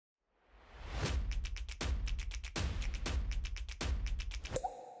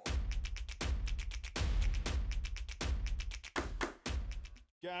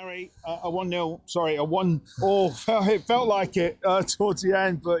Gary, a 1-0, sorry, a 1-all. It felt like it towards the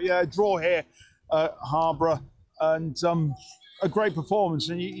end, but yeah, draw here at Harborough, and a great performance.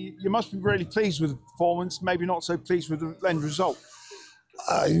 And you must be really pleased with the performance, maybe not so pleased with the end result.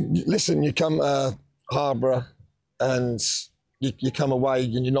 Listen, you come to Harborough and you come away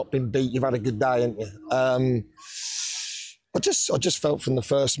and you've not been beat, you've had a good day, haven't you? I just felt from the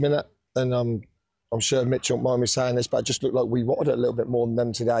first minute, and I'm sure Mitch won't mind me saying this, but it just looked like we wanted it a little bit more than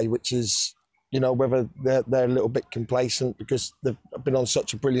them today, which is, you know, whether they're a little bit complacent because they've been on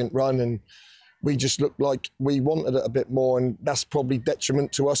such a brilliant run, and we just looked like we wanted it a bit more, and that's probably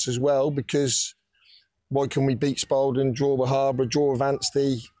detriment to us as well, because why can we beat Spalding, draw with Harborough, draw with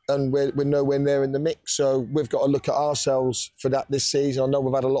Anstey, and we're nowhere near in the mix? So we've got to look at ourselves for that this season. I know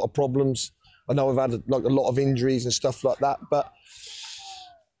we've had a lot of problems. I know we've had a lot of injuries and stuff like that, but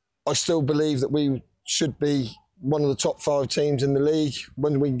I still believe that we should be one of the top 5 teams in the league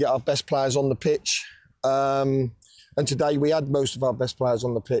when we can get our best players on the pitch. And today we had most of our best players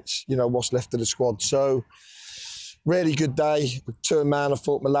on the pitch, you know, what's left of the squad. So really good day. To a man, I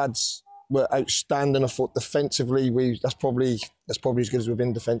thought my lads were outstanding. I thought defensively, that's probably as good as we've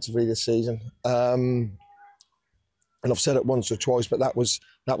been defensively this season. And I've said it once or twice, but that was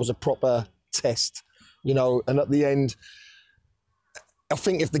a proper test, you know. And at the end, I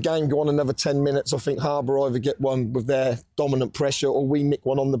think if the game go on another 10 minutes, I think Harborough either get one with their dominant pressure or we nick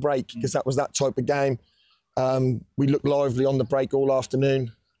one on the break, because that was that type of game. We looked lively on the break all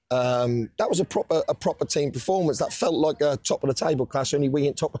afternoon. That was a proper team performance. That felt like a top of the table clash. Only we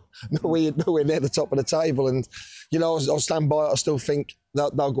ain't nowhere near the top of the table. And you know, I'll stand by it. I still think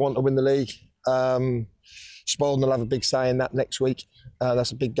they'll go on to win the league. Spalding will have a big say in that next week.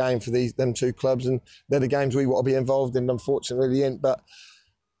 That's a big game for them 2 clubs, and they're the games we want to be involved in. Unfortunately, they ain't. But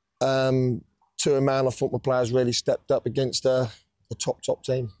to a man, I thought my players really stepped up against a top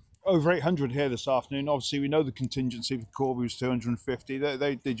team. Over 800 here this afternoon. Obviously, we know the contingency for Corby was 250.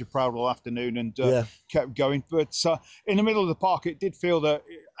 They did you proud all afternoon and kept going. But in the middle of the park, it did feel that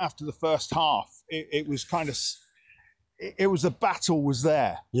after the first half, it was kind of... It was a battle was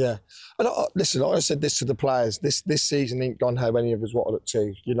there. Yeah. And listen, I said this to the players. This season ain't gone how any of us wanted it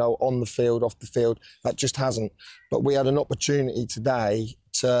to. You know, on the field, off the field, that just hasn't. But we had an opportunity today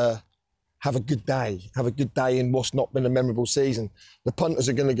to have a good day in what's not been a memorable season. The punters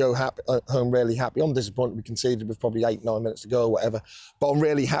are going to go home really happy. I'm disappointed we conceded with probably 8-9 minutes to go or whatever. But I'm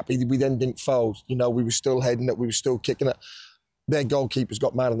really happy that we then didn't fold. You know, we were still heading it, we were still kicking it. Their goalkeeper's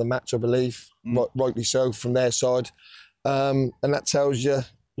got man of the match, I believe, rightly so from their side. And that tells you,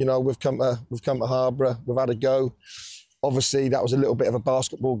 you know, we've come to Harborough, we've had a go. Obviously, that was a little bit of a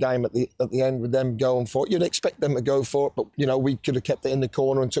basketball game at the end with them going for it. You'd expect them to go for it, but you know, we could have kept it in the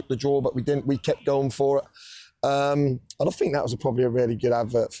corner and took the draw, but we didn't. We kept going for it, and I think that was probably a really good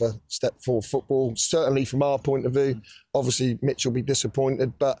advert for Step 4 football. Certainly from our point of view. Obviously, Mitch will be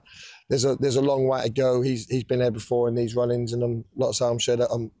disappointed, but there's a long way to go. He's been there before in these run-ins, and like I say, I'm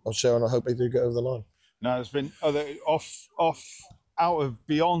sure, and I hope they do get over the line. No, there's been out of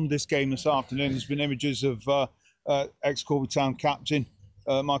beyond this game this afternoon. There's been images of ex-Corby Town captain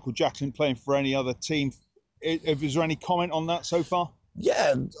Michael Jacklin playing for any other team. Is there any comment on that so far?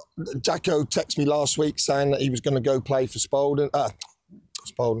 Yeah, Jacko texted me last week saying that he was going to go play for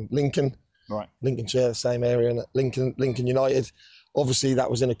Lincoln. Right. Lincolnshire, same area, and Lincoln United. Obviously, that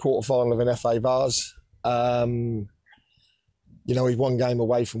was in a quarter-final of an FA Vars. You know, he's 1 game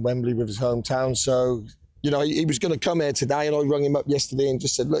away from Wembley with his hometown. So, you know, he was going to come here today, and I rang him up yesterday and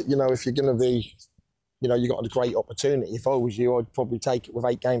just said, look, you know, if you're going to be, you know, you got a great opportunity. If I was you, I'd probably take it with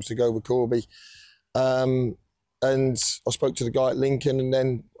 8 games to go with Corby. And I spoke to the guy at Lincoln, and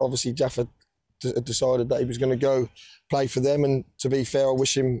then obviously Jaffa decided that he was going to go play for them. And to be fair, I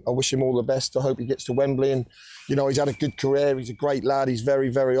wish him all the best. I hope he gets to Wembley. And, you know, he's had a good career. He's a great lad. He's very,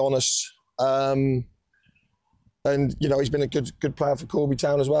 very honest. And, you know, he's been a good player for Corby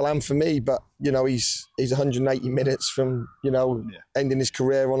Town as well, and for me. But, you know, he's 180 minutes from, you know, ending his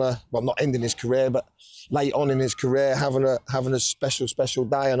career on well, not ending his career, but late on in his career, having a special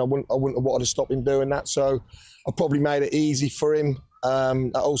day. And I wouldn't have wanted to stop him doing that. So I probably made it easy for him.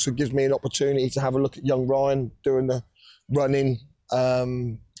 That also gives me an opportunity to have a look at young Ryan doing the run-in,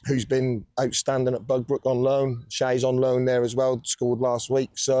 who's been outstanding at Bugbrook on loan. Shay's on loan there as well, scored last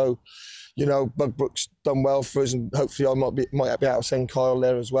week. So, you know, Bugbrook's done well for us, and hopefully I might be able to send Kyle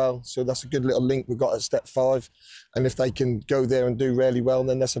there as well. So that's a good little link we've got at Step 5. And if they can go there and do really well,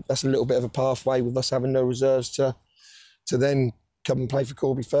 then that's a little bit of a pathway with us having no reserves to then come and play for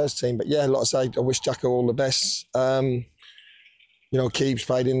Corby first team. But yeah, like I say, I wish Jacko all the best. You know, Keebs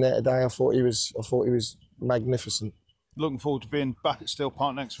played in there today. I thought he was magnificent. Looking forward to being back at Steel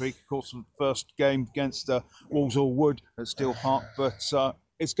Park next week. Of course, the first game against Walsall Wood at Steel Park, but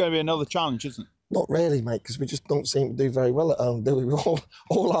it's going to be another challenge, isn't it? Not really, mate, because we just don't seem to do very well at home, do we?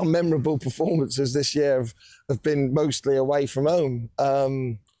 All our memorable performances this year have been mostly away from home.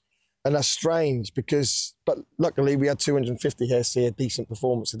 And that's strange but luckily we had 250 here see a decent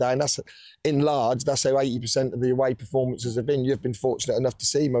performance today, and that's in large, that's how 80% of the away performances have been. You've been fortunate enough to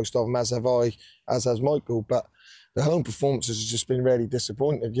see most of them, as have I, as has Michael, but the home performances have just been really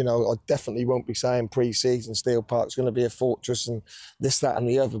disappointing. You know, I definitely won't be saying pre-season Steel Park's going to be a fortress and this, that and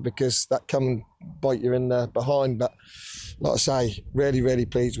the other, because that come and bite you in the behind. But like I say, really, really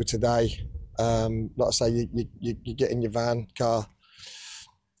pleased with today. Like I say, you get in your car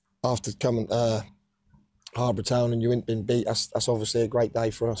after coming Harborough Town and you ain't been beat. That's obviously a great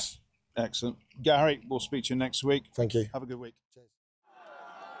day for us. Excellent. Gary, we'll speak to you next week. Thank you. Have a good week. Cheers.